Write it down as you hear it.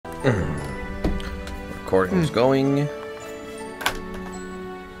Recording's going.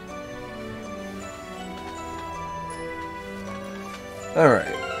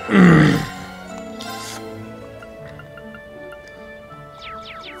 Alright.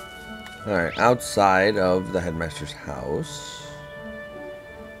 Alright, outside of the headmaster's house.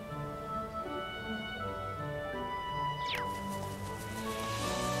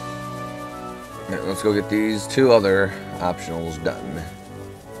 Alright, let's go get these two other optionals done.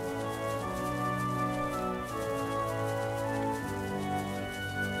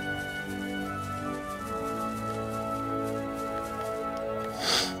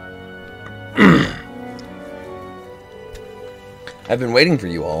 I've been waiting for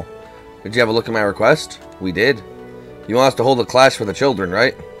you all. Did you have a look at my request? We did. You want us to hold a class for the children,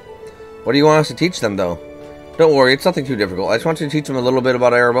 right? What do you want us to teach them, though? Don't worry, it's nothing too difficult. I just want you to teach them a little bit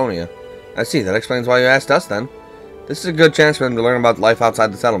about Erebonia. I see, that explains why you asked us, then. This is a good chance for them to learn about life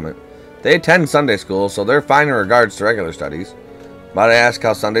outside the settlement. They attend Sunday school, so they're fine in regards to regular studies. Might I ask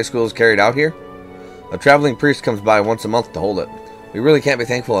how Sunday school is carried out here? A traveling priest comes by once a month to hold it. We really can't be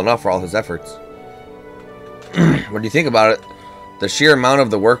thankful enough for all his efforts. What do you think about it? The sheer amount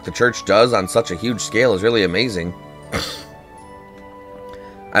of the work the church does on such a huge scale is really amazing.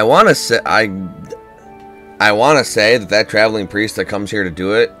 I want to say that traveling priest that comes here to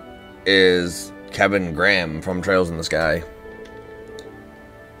do it is Kevin Graham from Trails in the Sky.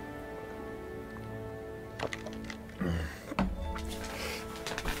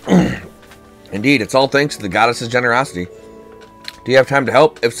 Indeed, it's all thanks to the goddess's generosity. Do you have time to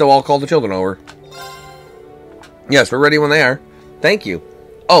help? If so, I'll call the children over. Yes, we're ready when they are. Thank you.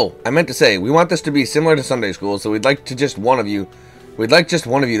 Oh, I meant to say, we want this to be similar to Sunday school, so we'd like just one of you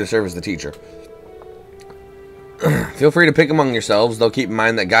to serve as the teacher. Feel free to pick among yourselves, though keep in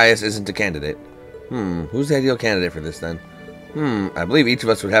mind that Gaius isn't a candidate. Who's the ideal candidate for this, then? I believe each of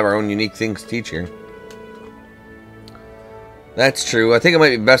us would have our own unique things to teach here. That's true. I think it might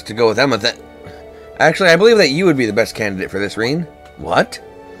be best to go with Emma then. Actually, I believe that you would be the best candidate for this, Reen. What?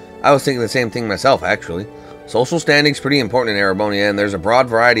 I was thinking the same thing myself, actually. Social standing's pretty important in Erebonia, and there's a broad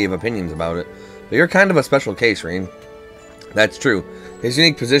variety of opinions about it. But you're kind of a special case, Reen. That's true. His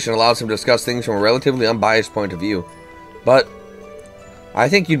unique position allows him to discuss things from a relatively unbiased point of view. But I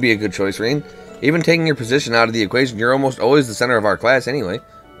think you'd be a good choice, Reen. Even taking your position out of the equation, you're almost always the center of our class anyway.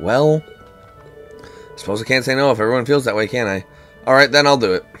 Well, I suppose I can't say no if everyone feels that way, can I? Alright, then I'll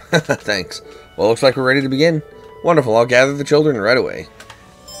do it. Thanks. Well, looks like we're ready to begin. Wonderful, I'll gather the children right away.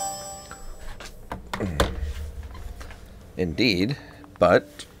 Indeed,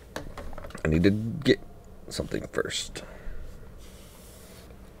 but I need to get something first.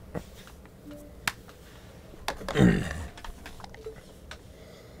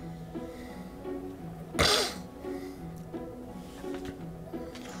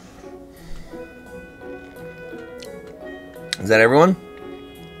 Is that everyone?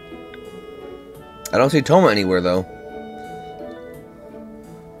 I don't see Toma anywhere, though.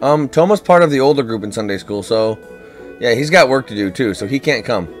 Toma's part of the older group in Sunday school, so yeah, he's got work to do, too, so he can't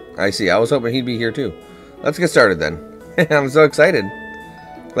come. I see. I was hoping he'd be here, too. Let's get started, then. I'm so excited.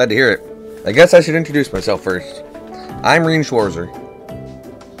 Glad to hear it. I guess I should introduce myself first. I'm Reen Schwarzer.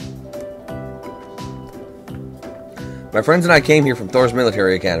 My friends and I came here from Thor's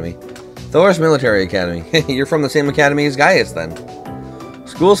Military Academy. Thor's Military Academy. You're from the same academy as Gaius, then.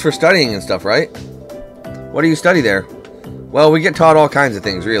 School's for studying and stuff, right? What do you study there? Well, we get taught all kinds of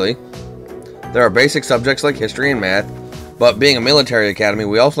things, really. There are basic subjects like history and math, but being a military academy,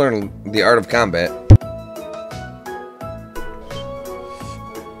 we also learn the art of combat.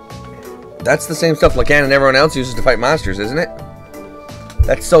 That's the same stuff Lacan and everyone else uses to fight monsters, isn't it?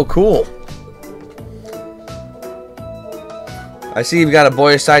 That's so cool. I see you've got a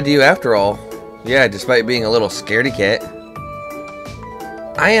boyish side to you after all. Yeah, despite being a little scaredy cat.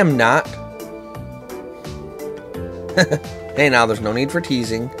 I am not. Hey, now there's no need for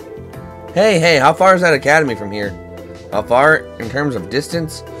teasing. Hey, how far is that academy from here? How far in terms of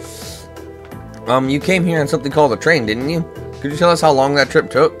distance? You came here on something called a train, didn't you? Could you tell us how long that trip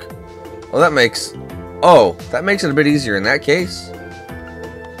took? Well, that makes it a bit easier in that case.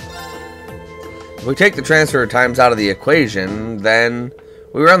 If we take the transfer times out of the equation, then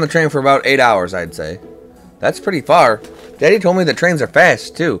we were on the train for about 8 hours, I'd say. That's pretty far. Daddy told me that trains are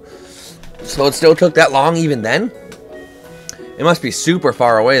fast, too. So it still took that long even then? It must be super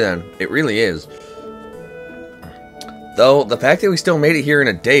far away then. It really is. Though, the fact that we still made it here in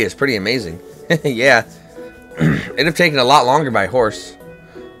a day is pretty amazing. Yeah. It'd have taken a lot longer by horse.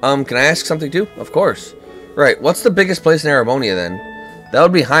 Can I ask something too? Of course. Right, what's the biggest place in Erebonia then? That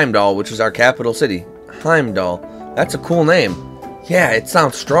would be Heimdall, which is our capital city. Heimdall. That's a cool name. Yeah, it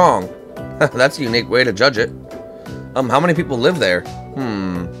sounds strong. That's a unique way to judge it. How many people live there?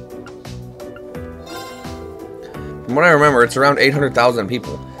 From what I remember, it's around 800,000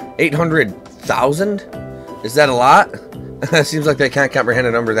 people. 800,000? Is that a lot? Seems like they can't comprehend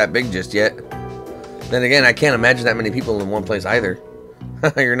a number that big just yet. Then again, I can't imagine that many people in one place either.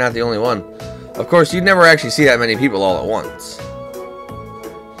 You're not the only one. Of course, you'd never actually see that many people all at once.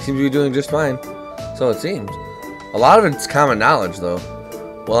 Seems to be doing just fine. So it seems. A lot of it's common knowledge, though.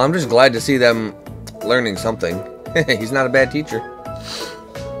 Well, I'm just glad to see them learning something. He's not a bad teacher.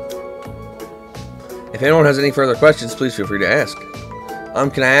 If anyone has any further questions, please feel free to ask.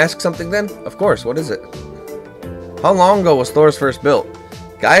 Can I ask something then? Of course, what is it? How long ago was Thor's first built?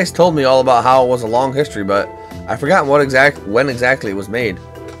 Guys told me all about how it was a long history, but I forgot when exactly it was made.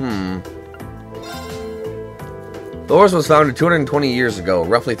 Thor's was founded 220 years ago,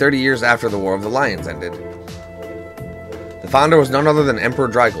 roughly 30 years after the War of the Lions ended. The founder was none other than Emperor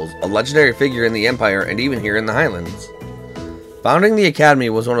Drykles, a legendary figure in the Empire and even here in the Highlands. Founding the Academy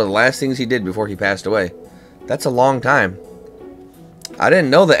was one of the last things he did before he passed away. That's a long time. I didn't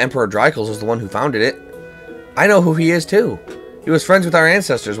know that Emperor Drykles was the one who founded it. I know who he is too. He was friends with our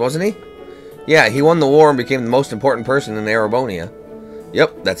ancestors, wasn't he? Yeah, he won the war and became the most important person in Erebonia.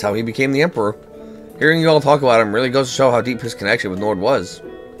 Yep, that's how he became the Emperor. Hearing you all talk about him really goes to show how deep his connection with Nord was.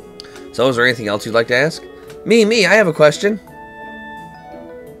 So, is there anything else you'd like to ask? Me, I have a question.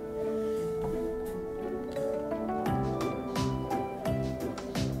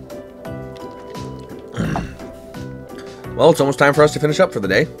 Well, it's almost time for us to finish up for the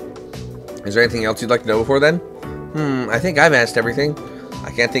day. Is there anything else you'd like to know before then? I think I've asked everything.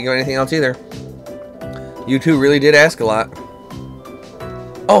 I can't think of anything else either. You two really did ask a lot.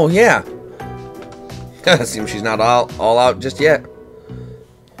 Oh, yeah. Seems she's not all out just yet.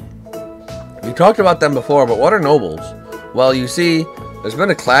 You talked about them before, but what are nobles? Well, you see, there's been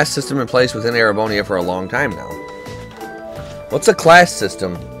a class system in place within Erebonia for a long time now. What's a class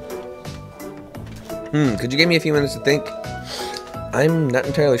system? Could you give me a few minutes to think? I'm not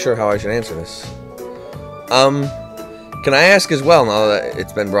entirely sure how I should answer this. Can I ask as well now that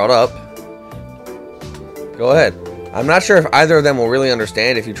it's been brought up? Go ahead. I'm not sure if either of them will really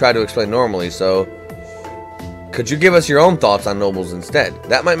understand if you try to explain normally, so could you give us your own thoughts on nobles instead?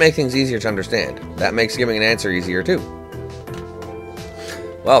 That might make things easier to understand. That makes giving an answer easier too.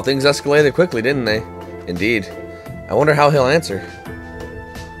 Well, things escalated quickly, didn't they? Indeed. I wonder how he'll answer.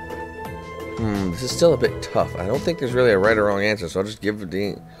 This is still a bit tough. I don't think there's really a right or wrong answer, so I'll just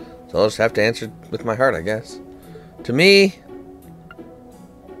I'll just have to answer with my heart, I guess. To me,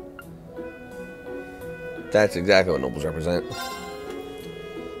 that's exactly what nobles represent.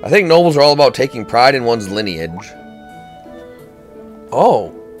 I think nobles are all about taking pride in one's lineage.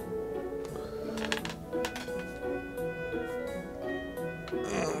 Oh.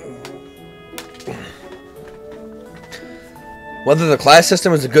 Whether the class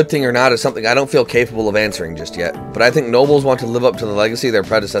system is a good thing or not is something I don't feel capable of answering just yet, but I think nobles want to live up to the legacy their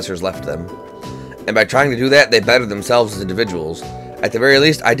predecessors left them. And by trying to do that, they better themselves as individuals. At the very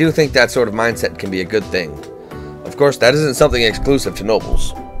least, I do think that sort of mindset can be a good thing. Of course, that isn't something exclusive to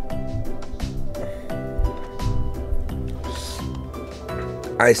nobles.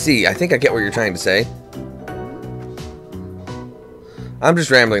 I see. I think I get what you're trying to say. I'm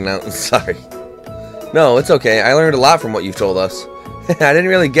just rambling now. Sorry. No, it's okay. I learned a lot from what you've told us. I didn't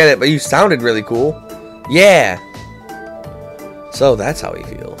really get it, but you sounded really cool. Yeah. So that's how he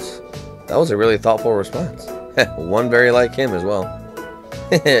feels. That was a really thoughtful response. One very like him as well.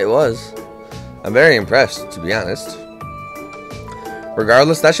 It was. I'm very impressed, to be honest.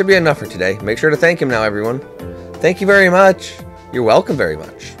 Regardless, that should be enough for today. Make sure to thank him now, everyone. Thank you very much. You're welcome very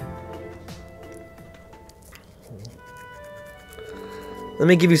much. Let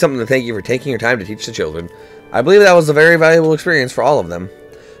me give you something to thank you for taking your time to teach the children. I believe that was a very valuable experience for all of them.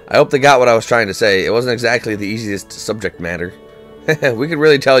 I hope they got what I was trying to say. It wasn't exactly the easiest subject matter. We could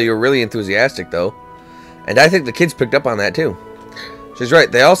really tell you were really enthusiastic, though. And I think the kids picked up on that, too. She's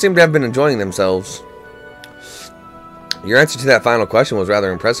right. They all seem to have been enjoying themselves. Your answer to that final question was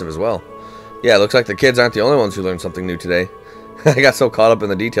rather impressive as well. Yeah, it looks like the kids aren't the only ones who learned something new today. I got so caught up in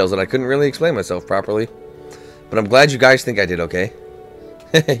the details that I couldn't really explain myself properly. But I'm glad you guys think I did okay.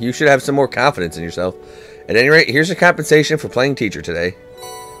 You should have some more confidence in yourself. At any rate, here's your compensation for playing teacher today.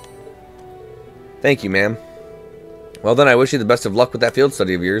 Thank you, ma'am. Well then, I wish you the best of luck with that field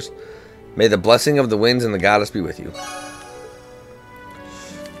study of yours. May the blessing of the winds and the goddess be with you.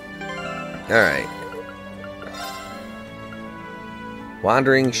 Alright.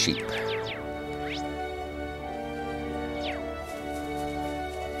 Wandering sheep.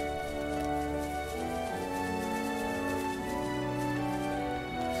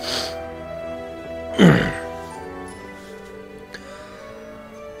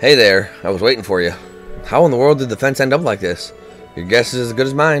 Hey there, I was waiting for you. How in the world did the fence end up like this? Your guess is as good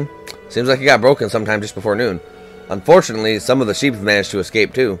as mine. Seems like it got broken sometime just before noon. Unfortunately, some of the sheep have managed to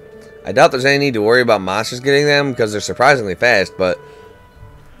escape too. I doubt there's any need to worry about monsters getting them because they're surprisingly fast, but...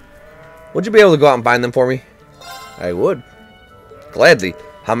 Would you be able to go out and find them for me? I would. Gladly.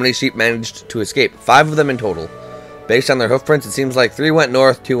 How many sheep managed to escape? 5 of them in total. Based on their hoof prints, it seems like 3 went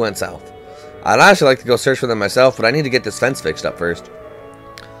north, 2 went south. I'd honestly like to go search for them myself, but I need to get this fence fixed up first.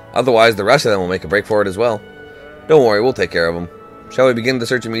 Otherwise, the rest of them will make a break for it as well. Don't worry, we'll take care of them. Shall we begin the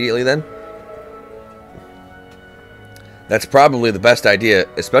search immediately then? That's probably the best idea,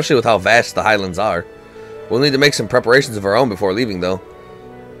 especially with how vast the highlands are. We'll need to make some preparations of our own before leaving, though.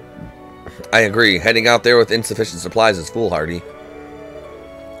 I agree. Heading out there with insufficient supplies is foolhardy.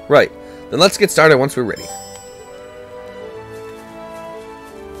 Right. Then let's get started once we're ready.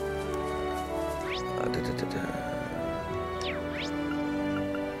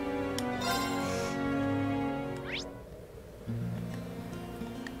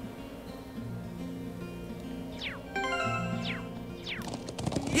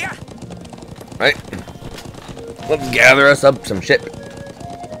 Yeah. Right. Let's gather us up some shit.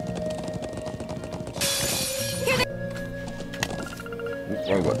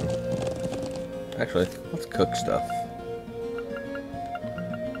 Wrong button. Actually, let's cook stuff.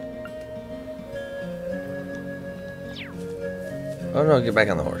 Oh no, get back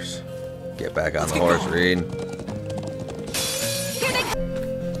on the horse. Get back on the horse, Reed.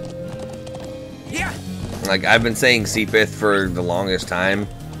 Yeah. Like, I've been saying Seepith for the longest time,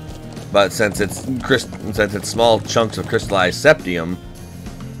 but since it's small chunks of crystallized septium,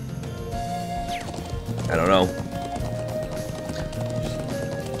 I don't know.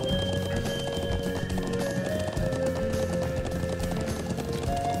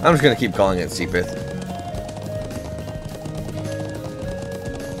 I'm just gonna keep calling it Seepith.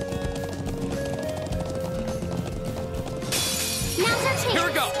 Here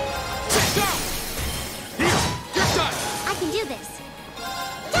we go. Go. Here. You're done. I can do this.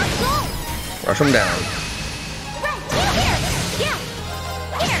 Let's go. Rush them down. Right, here. Yeah.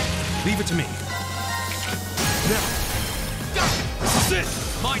 Here. Leave it to me. Now. Go. This is it.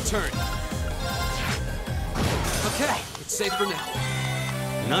 My turn. Okay. It's safe for now.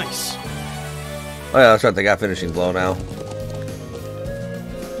 Nice. Oh yeah, that's right, they got finishing blow now.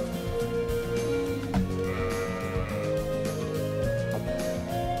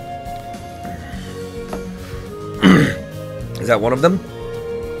 Is that one of them?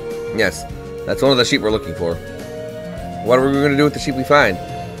 Yes, that's one of the sheep we're looking for. What are we going to do with the sheep we find?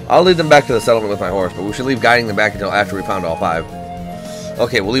 I'll lead them back to the settlement with my horse, but we should leave guiding them back until after we found all 5.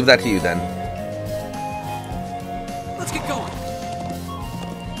 Okay, we'll leave that to you then. Let's get going.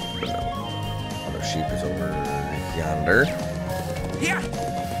 Other sheep is over yonder. Yeah.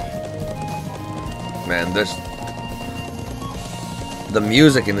 Man, the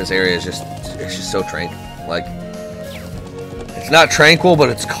music in this area is it's just so tranquil. Like, it's not tranquil, but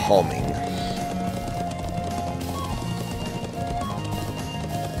it's calming.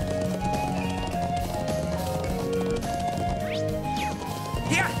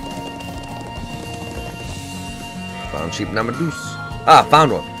 Yeah. Found sheep number 2. Ah,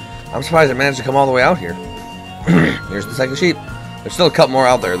 found one. I'm surprised it managed to come all the way out here. Here's the second sheep. There's still a couple more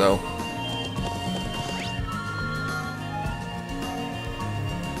out there, though.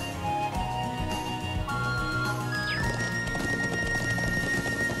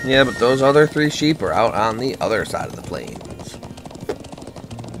 Yeah, but those other 3 sheep are out on the other side of the plains.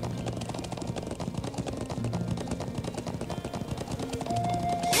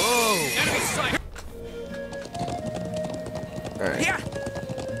 Whoa. Enemy sight. Alright. Yeah.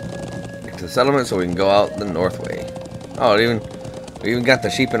 Get to the settlement so we can go out the north way. Oh, we even got the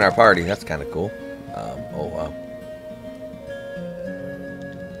sheep in our party. That's kind of cool. Oh, wow.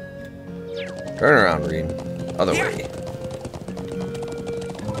 Turn around, Reed. Other way.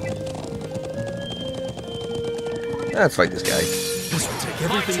 Let's fight this guy. This will take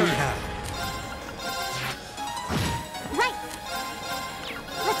everything we have. Right.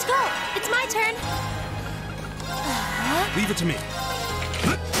 Let's go. It's my turn. Leave it to me.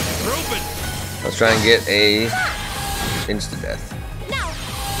 We're open. Let's try and get a insta-death. Now.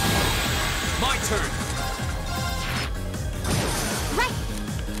 My turn. Right.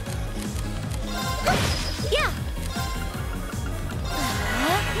 Yeah.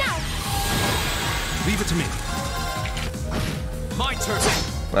 Now. Leave it to me. My turn.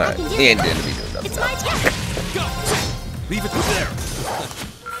 Alright, he ain't dead to be doing It's nothing. my turn. Go. Leave it there.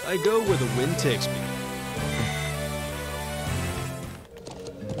 I go where the wind takes me.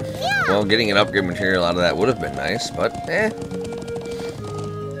 Yeah. Well, getting an upgrade material out of that would have been nice, but eh.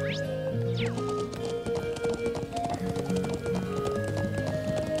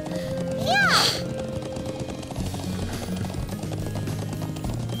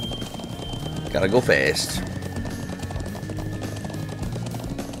 Gotta go fast.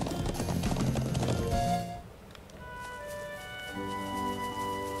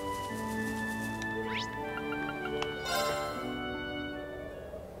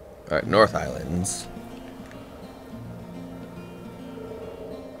 Alright, North Islands.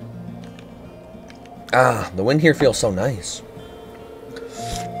 Ah, the wind here feels so nice.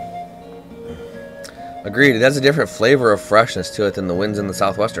 Agreed, it has a different flavor of freshness to it than the winds in the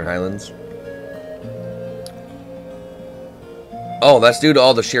southwestern highlands. Oh, that's due to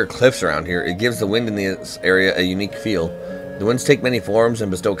all the sheer cliffs around here. It gives the wind in this area a unique feel. The winds take many forms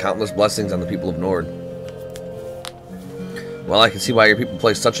and bestow countless blessings on the people of Nord. Well, I can see why your people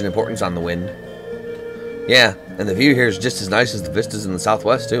place such an importance on the wind. Yeah, and the view here is just as nice as the vistas in the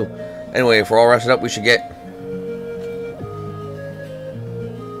southwest, too. Anyway, if we're all rested up, we should get...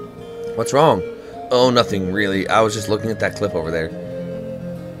 What's wrong? Oh, nothing, really. I was just looking at that cliff over there.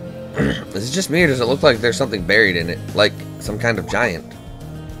 Is it just me, or does it look like there's something buried in it? Like some kind of giant?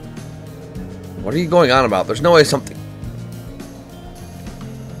 What are you going on about? There's no way something...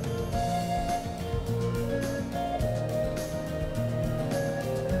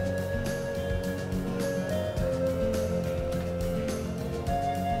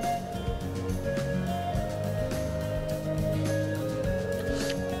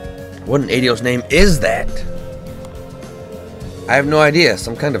 What in Adio's name is that? I have no idea.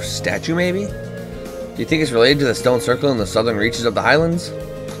 Some kind of statue, maybe? Do you think it's related to the stone circle in the southern reaches of the highlands?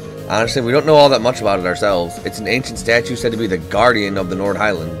 Honestly, we don't know all that much about it ourselves. It's an ancient statue said to be the guardian of the Nord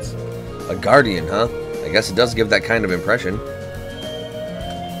Highlands. A guardian, huh? I guess it does give that kind of impression.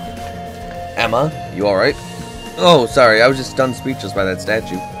 Emma, you alright? Oh, sorry, I was just stunned speechless by that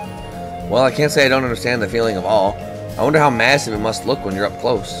statue. Well, I can't say I don't understand the feeling of awe. I wonder how massive it must look when you're up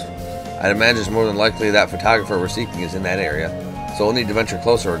close. I'd imagine it's more than likely that photographer we're seeking is in that area, so we'll need to venture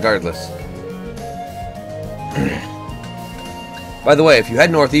closer regardless. By the way, if you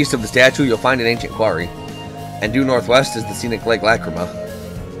head northeast of the statue, you'll find an ancient quarry, and due northwest is the scenic Lake Lacrima.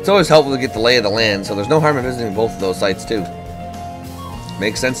 It's always helpful to get the lay of the land, so there's no harm in visiting both of those sites too.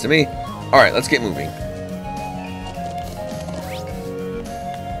 Makes sense to me. Alright, let's get moving.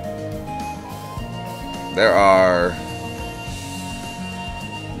 There are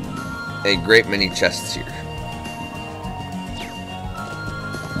a great many chests here.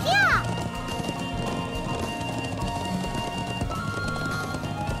 Yeah.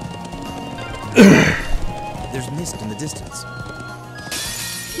 There's mist in the distance.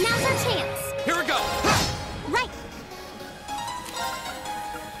 Now's our chance. Here we go! Right.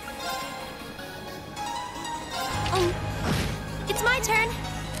 It's my turn.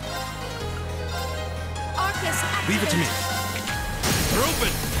 Arcus, activate. Leave it to me. They're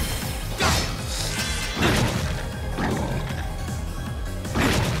open!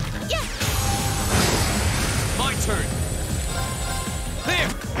 Yeah. My turn. There!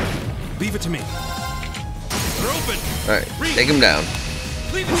 Leave it to me. They're open! Alright, take him down.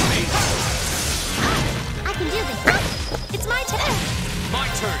 Leave it to me! I can do this. It's my turn. My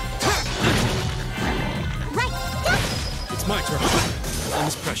turn! Right. It's my turn. Time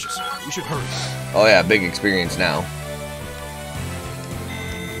is precious. We should hurry. Oh yeah, big experience now.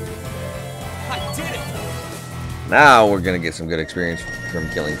 I did it! Now we're gonna get some good experience from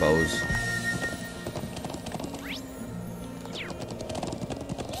killing foes.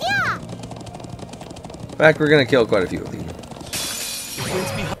 Yeah. In fact, we're gonna kill quite a few of these.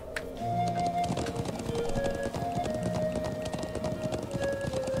 Winds behind.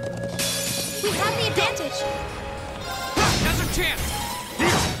 We have the advantage. Now's our chance!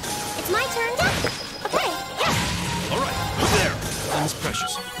 It's my turn. Okay. Yes. All right, there. Time is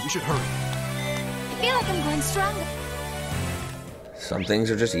precious. We should hurry. I feel like I'm going stronger. Some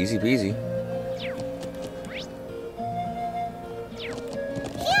things are just easy peasy.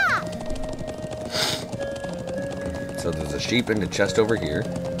 Yeah. So there's a sheep in the chest over here.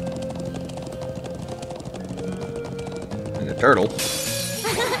 And a turtle.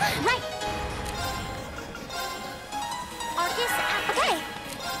 Right. Arcus, okay.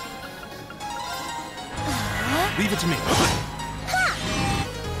 Leave it to me.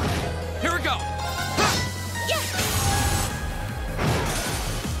 Here we go! Yes.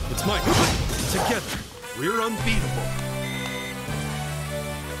 It's my turn. Together, we're unbeatable.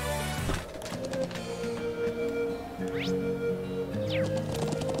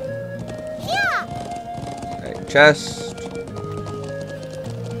 Yeah. Alright, chest.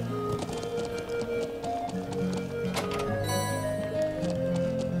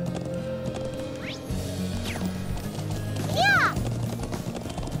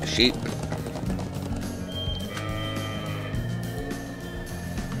 sheep.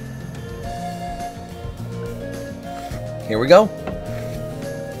 Here we go.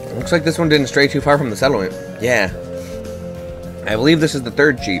 Looks like this one didn't stray too far from the settlement. Yeah. I believe this is the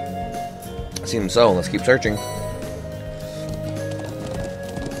third sheep. Seems so. Let's keep searching.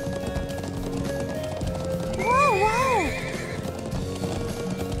 Whoa, whoa!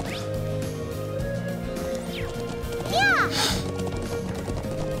 Yeah!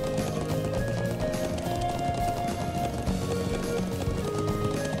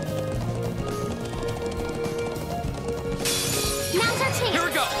 Now's our chance. Here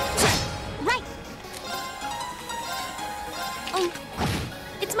we go. Right. Oh,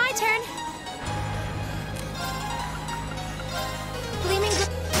 it's my turn. Gleaming.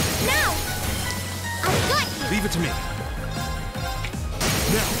 Now. I've got you. Leave it to me.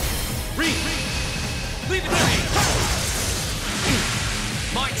 Now, read. Leave it to me.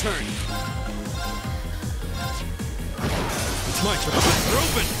 My turn. It's my turn. We're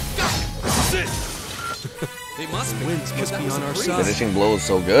open. This is it. They must be. Winds must be on our side. Finishing blow is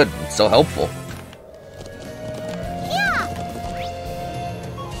so good. It's so helpful. Yeah.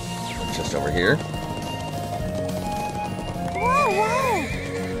 Just over here. Whoa, whoa.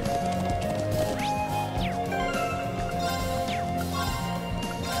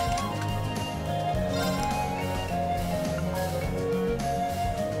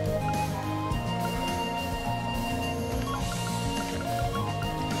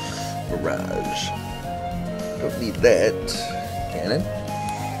 Barrage. Don't need that. Cannon.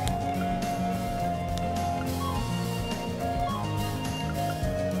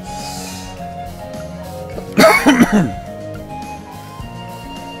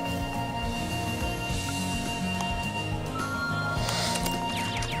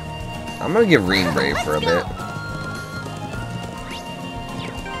 I'm gonna give Reen Brave for a bit.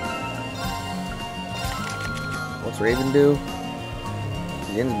 What's Raven do?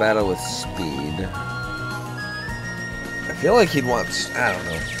 Begins battle with speed. I feel like he'd want. I don't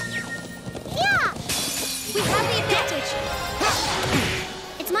know. Yeah. We have the advantage.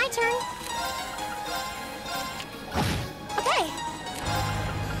 It's my turn. Okay.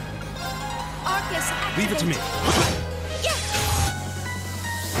 Arcus, activate. Leave it to me. Yeah.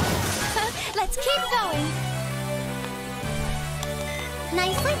 Let's keep going.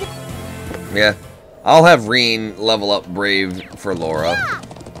 Nicely done. Yeah, I'll have Reen level up Brave for Laura. Yeah.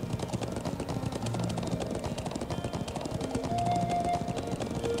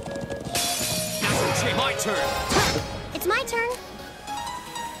 Now, my turn. It's my turn.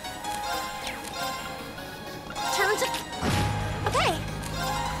 Turn to. Okay.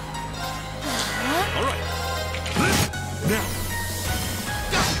 All right. Now,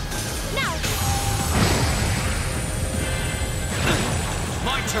 Now.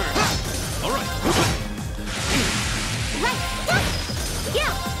 my turn. All right. Right.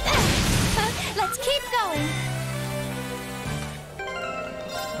 Yeah. Let's keep going.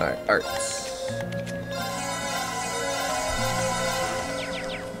 Alright, arts.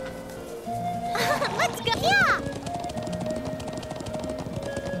 Let's go. Yeah.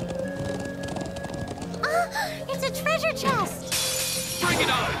 It's a treasure chest. Bring it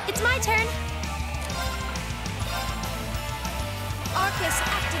on. It's my turn. Arcus,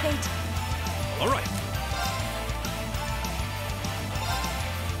 activate. All right.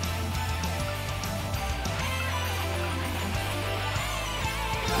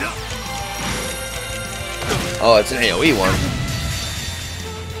 Oh, it's an AoE one.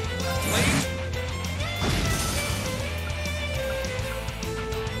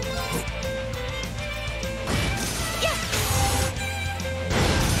 Yeah.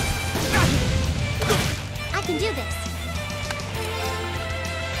 I can do this.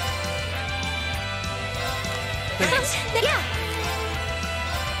 Thanks. Yeah.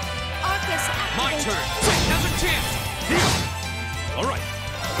 Arcus, activate. My turn. Have a chance. Here. All right.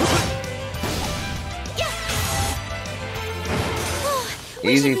 Yeah. We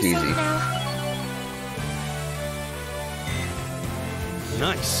Easy should be safe peasy. now.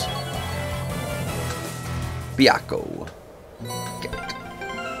 Nice. Biako. Get.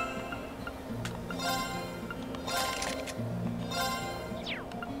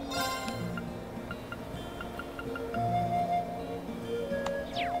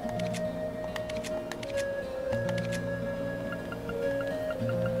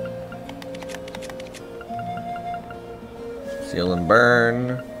 Seal and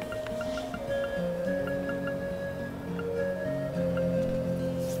burn.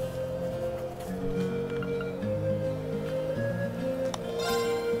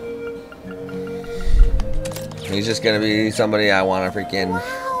 He's just gonna be somebody I want to freaking.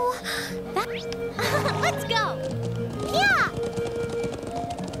 Wow.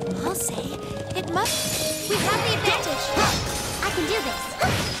 It must. We have the advantage. I can do this.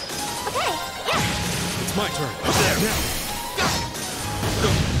 Okay, yeah. It's my turn. There. Now.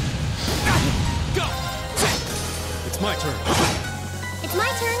 Go. It's my turn. It's my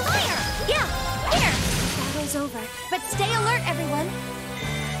turn. Fire! Yeah, here. Battle's over, but stay alert, everyone.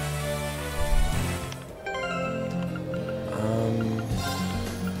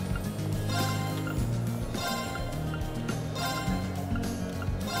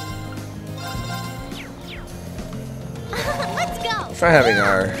 Let's go. Try having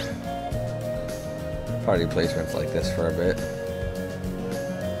our party placements like this for a bit.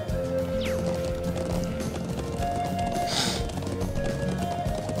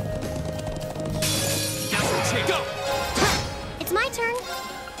 Go. It's my turn.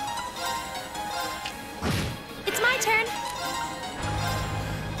 It's my turn.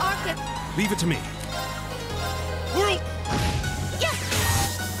 Arca. Leave it to me. Whirl. Yeah.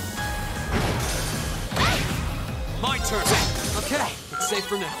 My turn. Okay, it's safe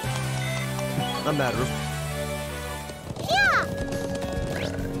for now. A matter of. Yeah.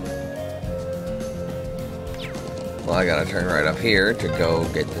 Well, I gotta turn right up here to go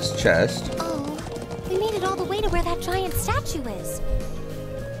get this chest. Oh, we made it all the way to where that giant statue is.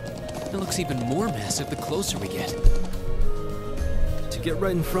 It looks even more massive the closer we get. To get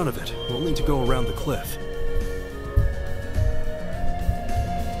right in front of it, we'll need to go around the cliff.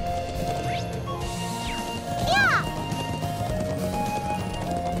 Yeah.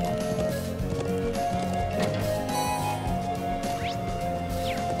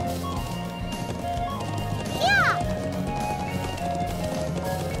 Yeah.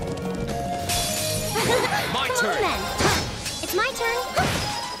 My Come turn. on then. It's my turn.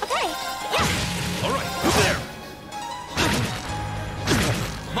 Okay. Yeah. All right, there.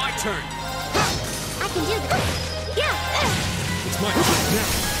 My turn. I can do this. Yeah. It's my turn now.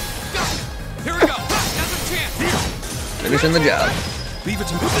 Go. Here we go. Now's a chance. Here. Finishing the job. Leave it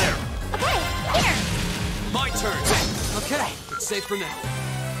to me. There. Okay. Here. My turn. Okay, it's safe for now.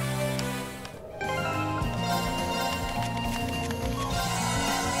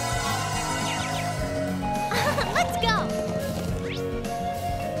 Let's go.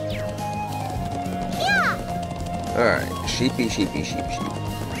 Yeah. Alright, sheepy, sheepy, sheep, sheep.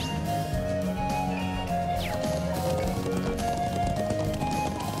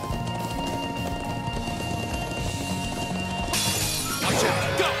 Watch out.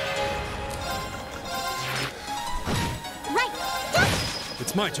 Go. Right. Yeah.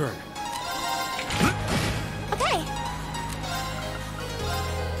 It's my turn. Okay.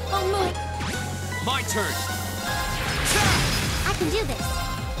 Oh my. My turn. I can do this.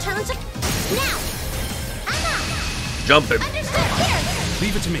 Turn to now. Aha. Jumping. Understood. Here.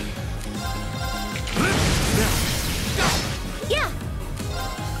 Leave it to me. Now. Yeah.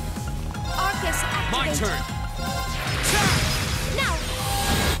 Arcus activate. My turn. Now.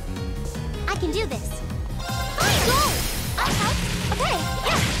 I can do this. Go. Up. Okay.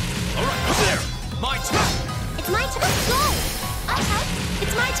 Yeah. All right, there. My turn. It's my turn. Go. Up.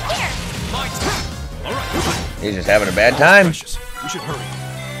 It's my turn. Here. My turn. All right. He's just having a bad time. Precious. We should hurry.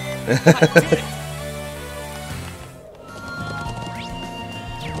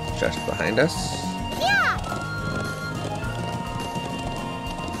 Just behind us. Yeah.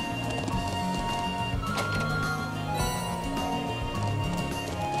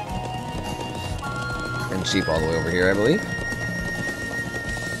 And sheep all the way over here, I believe.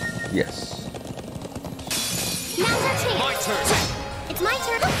 Yes. Now's our chance. My turn. It's my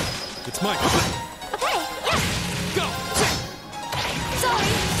turn. It's my turn. Okay. Yeah. Go. Sorry.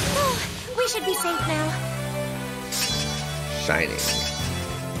 Oh, we should be safe now. Shining.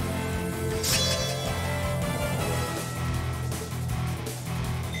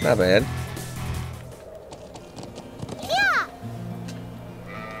 Not bad. Yeah.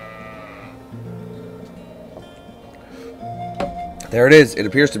 There it is. It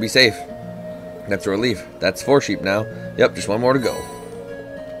appears to be safe. That's a relief. That's 4 sheep now. Yep, just one more to go.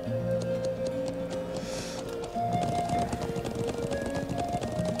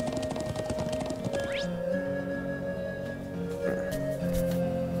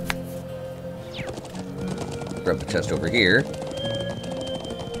 Grab the chest over here.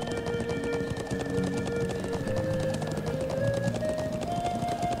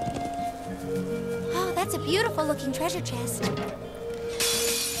 Oh, that's a beautiful looking treasure chest.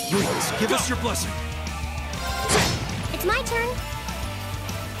 Please, give us your blessing. It's my turn.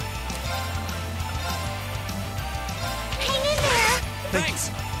 Hang in there. Thanks.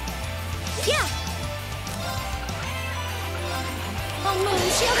 Yeah. Oh, Moon,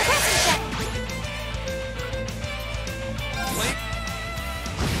 shield pressing check. Wait.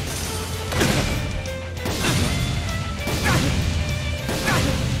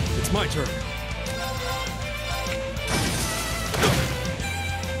 turn.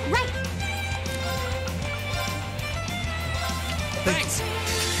 Right. Thanks.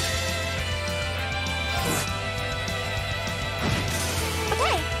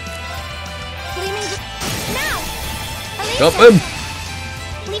 Okay. Gleaming now. Elisa. Jump him!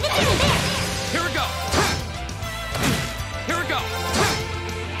 Leave it there. Here we go. Here we go.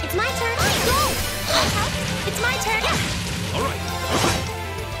 It's my turn. Go. It's my turn. All right.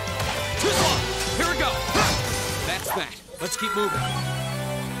 Too long. Here we go. That's that. Let's keep moving.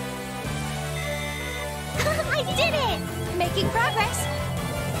 I did it. Making progress.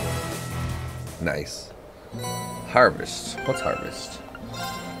 Nice. Harvest. What's harvest?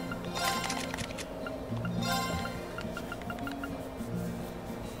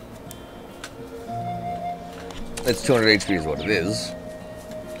 It's 200 HP is what it is.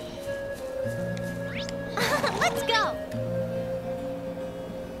 Let's go.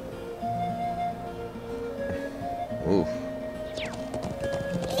 Oof.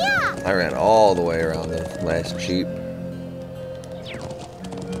 Yeah. I ran all the way around the last sheep.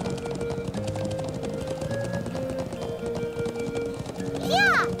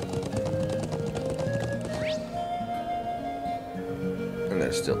 Yeah. And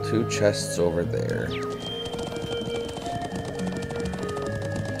there's still 2 chests over there.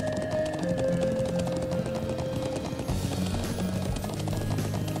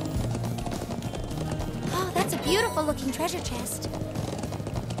 Oh, that's a beautiful looking treasure chest.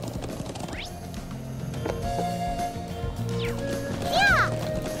 Yeah.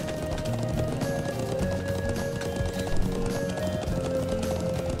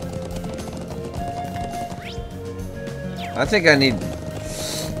 I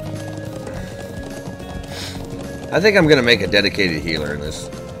think I'm gonna make a dedicated healer in this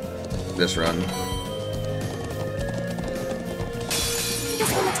run.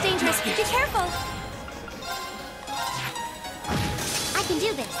 This one looks dangerous. Be careful. I can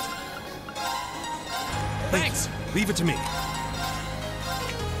do this. Thanks. Leave it to me.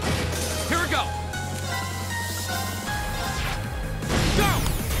 Here we go. Go.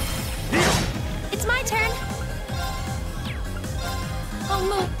 It's my turn. Oh,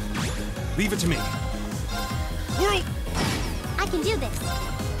 move. Leave it to me. Whirl. I can do this.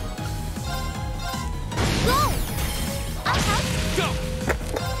 Go. Go.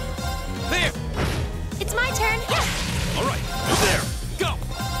 There. It's my turn. Yeah. All right. There. Go.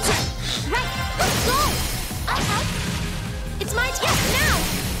 Right. Go. It's my turn. Now.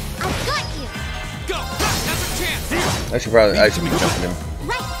 I've got you. Go. Now's a chance. I should be jumping him.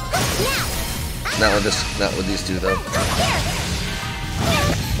 Right. Now. Not with these 2 though. Here.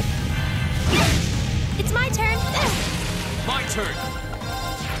 It's my turn. My turn.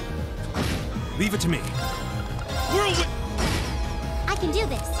 Leave it to me. Whirl. I can do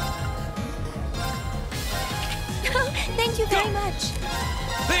this. Thank you very much.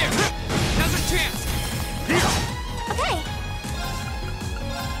 There. Now's a chance. Okay.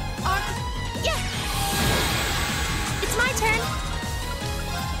 Yeah. It's my turn.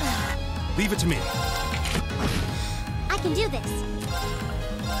 Leave it to me. I can do this.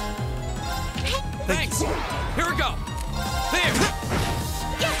 Thanks. Here we go. There.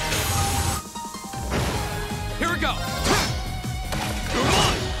 Yeah. Here we go. Come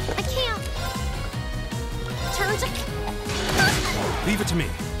on. I can't. Turn to. Leave it to me.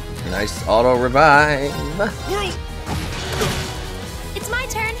 Nice auto revive. Whirl. It's my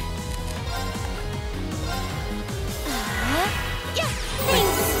turn. Yeah.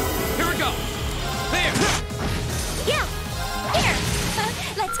 Thanks. Here we go. There. Yeah. Here.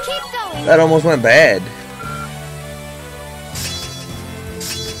 Let's keep going. That almost went bad.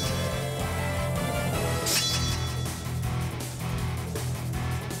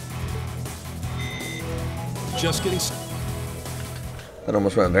 Just getting started. That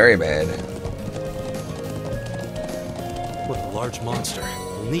almost went very bad. What a large monster.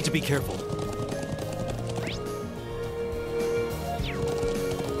 We'll need to be careful.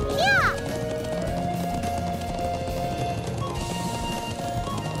 Yeah.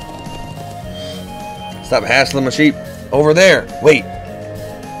 Stop hassling my sheep. Over there. Wait.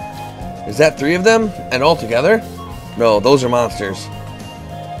 Is that 3 of them? And all together? No, those are monsters.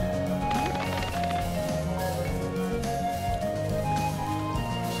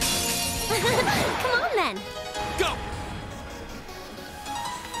 Come on then. Go.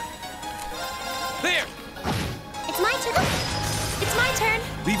 There. It's my turn. It's my turn.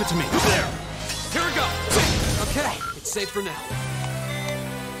 Leave it to me. There. Here we go. Okay. It's safe for now.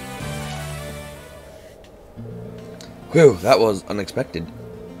 Whew, that was unexpected.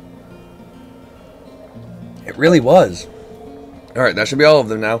 It really was. Alright, that should be all of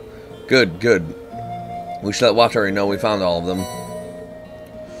them now. Good, good. We should let Watari know we found all of them.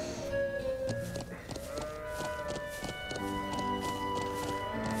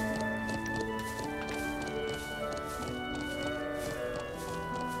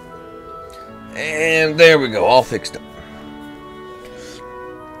 And there we go, all fixed up.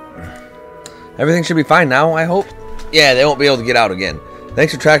 Everything should be fine now, I hope. Yeah, they won't be able to get out again.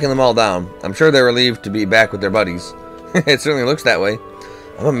 Thanks for tracking them all down. I'm sure they're relieved to be back with their buddies. It certainly looks that way.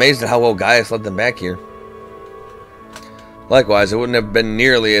 I'm amazed at how well Gaius led them back here. Likewise, it wouldn't have been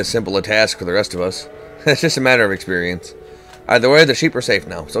nearly as simple a task for the rest of us. It's just a matter of experience. Either way, the sheep are safe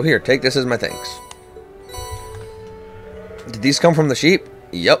now. So here, take this as my thanks. Did these come from the sheep?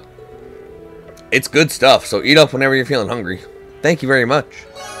 Yep. It's good stuff, so eat up whenever you're feeling hungry. Thank you very much.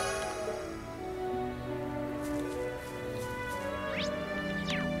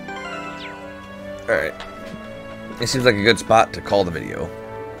 Alright. It seems like a good spot to call the video.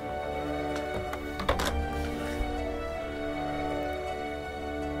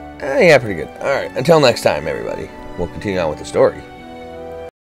 Yeah, pretty good. Alright, until next time, everybody. We'll continue on with the story.